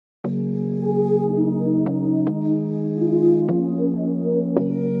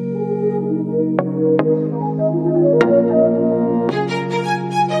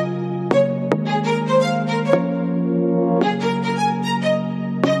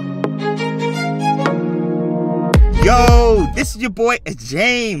This is your boy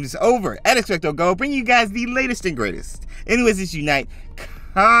James over at XpectoGO, bringing you guys the latest and greatest in Wizards Unite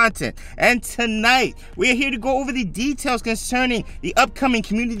content. And tonight we are here to go over the details concerning the upcoming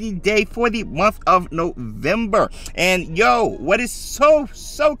community day for the month of November. And yo, what is so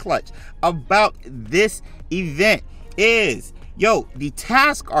clutch about this event is, yo, the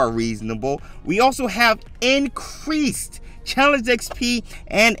tasks are reasonable. We also have increased challenge XP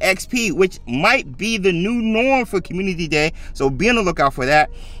and XP, which might be the new norm for community day, so be on the lookout for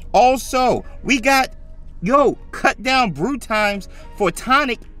that. Also, we got, yo, cut down brew times for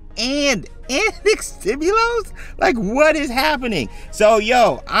tonic and stimulos. Like, what is happening? So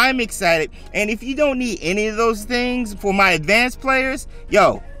yo, I'm excited. And if you don't need any of those things for my advanced players,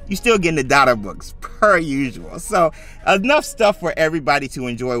 yo, you're still getting the data books per usual. So enough stuff for everybody to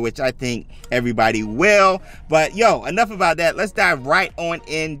enjoy, which I think everybody will. But yo, enough about that. Let's dive right on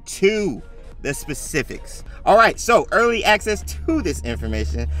into the specifics. All right, so early access to this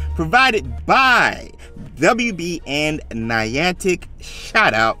information provided by WB and Niantic,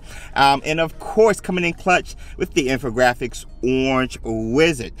 shout out. And of course, coming in clutch with the infographics, Orange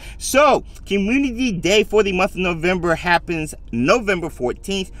Wizard. So community day for the month of November happens November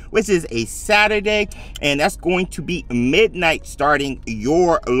 14th, which is a Saturday, and that's going to be midnight starting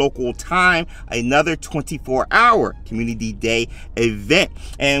your local time. Another 24-hour community day event.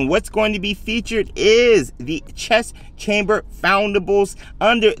 And what's going to be featured is the chess chamber foundables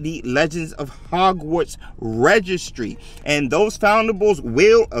under the Legends of Hogwarts registry. And those foundables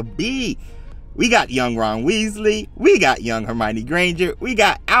will be, we got young Ron Weasley, we got young Hermione Granger, we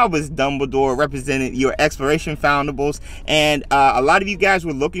got Albus Dumbledore representing your exploration foundables. And a lot of you guys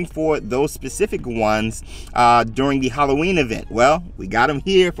were looking for those specific ones during the Halloween event. Well, we got them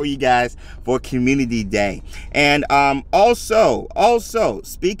here for you guys for community day. And also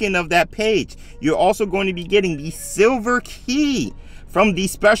speaking of that page, you're also going to be getting the silver key from the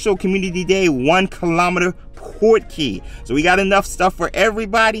special community day 1 kilometer port key. So we got enough stuff for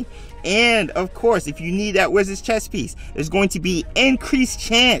everybody. And of course, if you need that Wizard's chess piece, there's going to be increased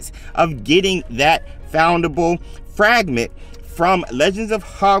chance of getting that foundable fragment from Legends of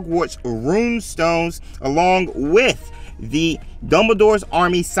Hogwarts rune stones, along with the Dumbledore's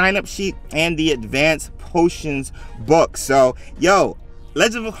Army sign-up sheet and the Advanced Potions book. So yo,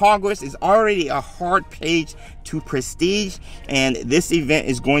 Legends of Hogwarts is already a hard page to prestige, and this event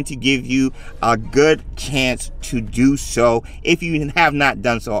is going to give you a good chance to do so if you have not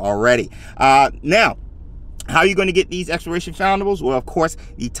done so already. Now, how are you going to get these exploration foundables? Well, of course,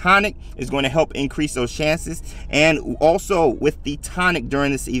 the tonic is going to help increase those chances. And also with the tonic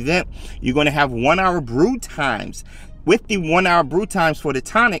during this event, you're going to have 1 hour brew times. With the 1 hour brew times for the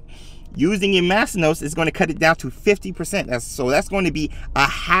tonic, using your Master Notes is going to cut it down to 50%. So that's going to be a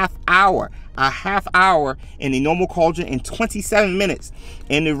half hour in the normal cauldron and 27 minutes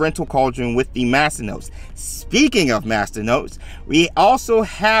in the rental cauldron with the Master Notes. Speaking of Master Notes, we also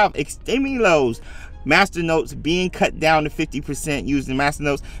have Extimilo's Master Notes being cut down to 50% using Master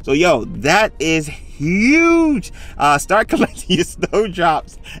Notes. So yo, that is huge. Start collecting your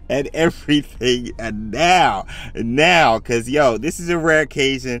snowdrops and everything now, because yo, this is a rare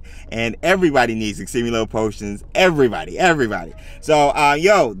occasion and everybody needs Extimilo potions. Everybody. So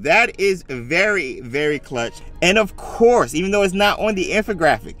yo, that is very clutch. And of course, even though it's not on the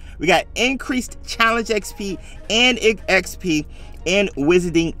infographic, we got increased challenge XP and XP and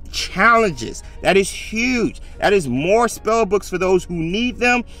wizarding challenges. That is huge. That is more spell books for those who need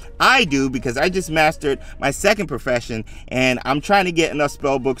them. I do, because I just mastered my second profession and I'm trying to get enough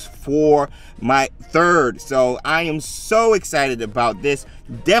spell books for my third. So I am so excited about this.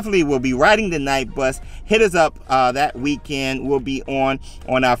 Definitely will be riding the night bus. Hit us up that weekend. We'll be on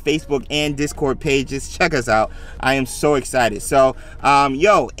our Facebook and Discord pages. Check us out. I am so excited. So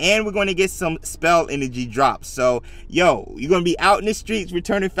yo, and we're going to get some spell energy drops. So yo, you're going to be out in the streets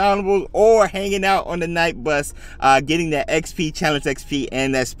returning foundables or hanging out on the night bus getting that XP, challenge XP,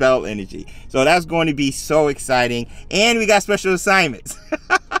 and that spell energy. So that's going to be so exciting. And we got special assignments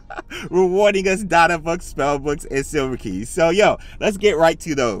rewarding us data books, spell books, and silver keys. So yo, let's get right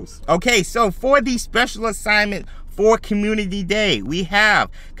to those. Okay, so for the special assignment for community day, we have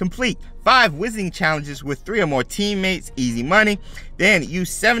complete 5 wizarding challenges with 3 or more teammates, easy money. Then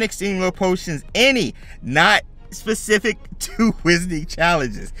use 7 extinguisher potions, any not specific to wizarding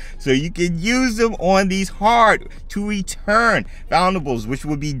challenges, so you can use them on these hard to return foundables, which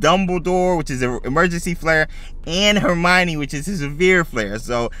would be Dumbledore, which is an emergency flare, and Hermione, which is a severe flare.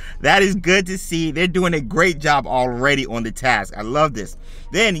 So that is good to see. They're doing a great job already on the task. I love this.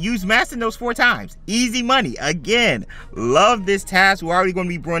 Then use Master Notes 4 times, easy money again. Love this task. We're already going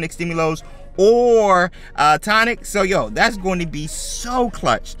to be brewing Extimilos or tonic. So yo, that's going to be so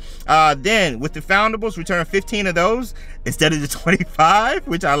clutch. Then with the Foundables, return 15 of those instead of the 25,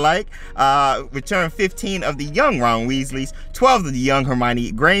 which I like. Return 15 of the young Ron Weasleys, 12 of the young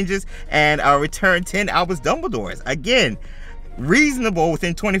Hermione Grangers, and return 10 Albus Dumbledores. Again, reasonable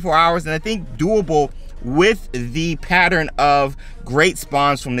within 24 hours, and I think doable with the pattern of great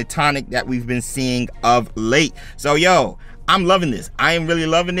spawns from the tonic that we've been seeing of late. So yo, I'm loving this. I am really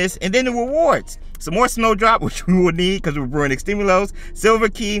loving this. And then the rewards. Some more Snowdrop, which we will need because we're brewing Extremulos. Silver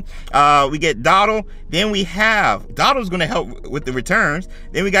Key. We get Dawdle. Then we have, Dawdle's going to help with the returns.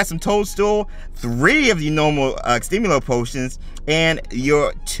 Then we got some Toadstool. 3 of the normal Extremulo potions. And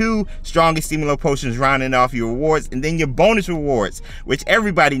your 2 strong Extremulo potions rounding off your rewards. And then your bonus rewards, which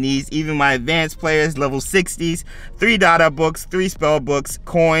everybody needs. Even my advanced players, level 60s. 3 data books, 3 spell books,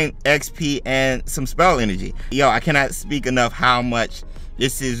 coin, XP, and some spell energy. Yo, I cannot speak enough how much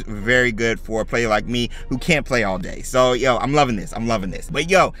this is very good for a player like me who can't play all day. So yo, I'm loving this. I'm loving this.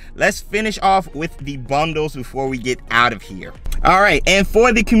 But yo, let's finish off with the bundles before we get out of here. All right, and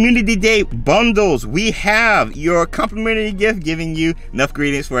for the community day bundles, we have your complimentary gift giving you enough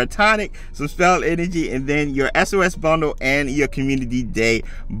ingredients for a tonic, some spell energy, and then your SOS bundle and your community day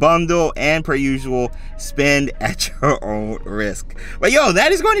bundle. And per usual, spend at your own risk. But yo,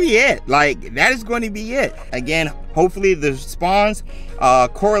 that is going to be it. Like, that is going to be it. Again, hopefully the spawns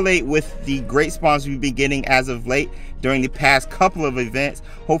correlate with the great spawns we've been getting as of late during the past couple of events.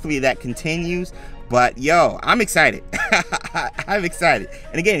 Hopefully that continues. But yo, I'm excited. I'm excited.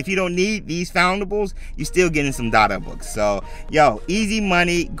 And again, if you don't need these Foundables, you're still getting some data books. So yo, easy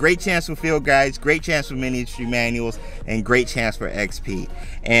money, great chance for field guides, great chance for miniature manuals, and great chance for XP.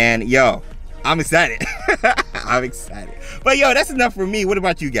 And yo, I'm excited. I'm excited. But yo, that's enough for me. What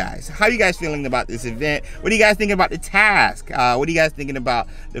about you guys? How are you guys feeling about this event? What are you guys thinking about the task? What are you guys thinking about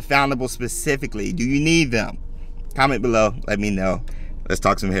the Foundables specifically? Do you need them? Comment below. Let me know. Let's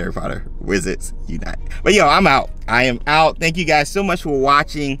talk some Harry Potter. Wizards unite. But yo, I'm out. I am out. Thank you guys so much for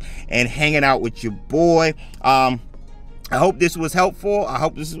watching and hanging out with your boy. I hope this was helpful. I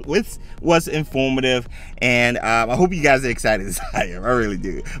hope this was informative. And I hope you guys are excited as I am. I really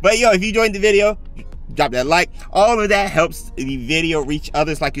do. But yo, if you enjoyed the video, drop that like. All of that helps the video reach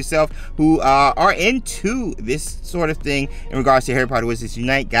others like yourself who are into this sort of thing in regards to Harry Potter Wizards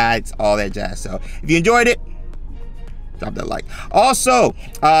Unite guides, all that jazz. So if you enjoyed it, drop that like. Also,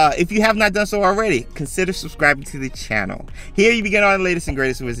 if you have not done so already, consider subscribing to the channel. Here you begin all the latest and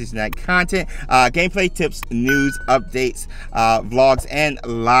greatest Wizards Unite content, gameplay tips, news, updates, vlogs, and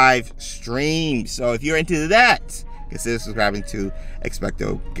live streams. So if you're into that, consider subscribing to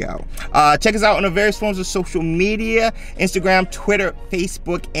XpectoGO. Check us out on the various forms of social media: Instagram, Twitter,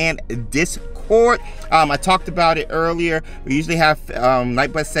 Facebook, and Discord. I talked about it earlier. We usually have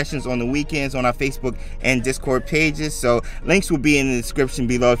night bus sessions on the weekends on our Facebook and Discord pages. So links will be in the description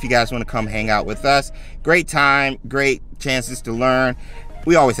below if you guys want to come hang out with us. Great time, great chances to learn.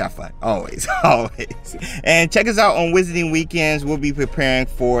 We always have fun, always, always. And check us out on Wizarding Weekends. We'll be preparing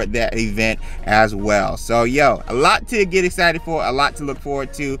for that event as well. So yo, a lot to get excited for, a lot to look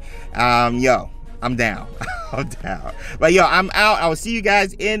forward to. Yo, I'm down. I'm down. But yo, I'm out. I will see you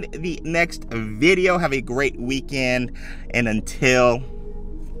guys in the next video. Have a great weekend, and until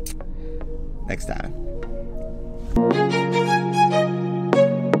next time.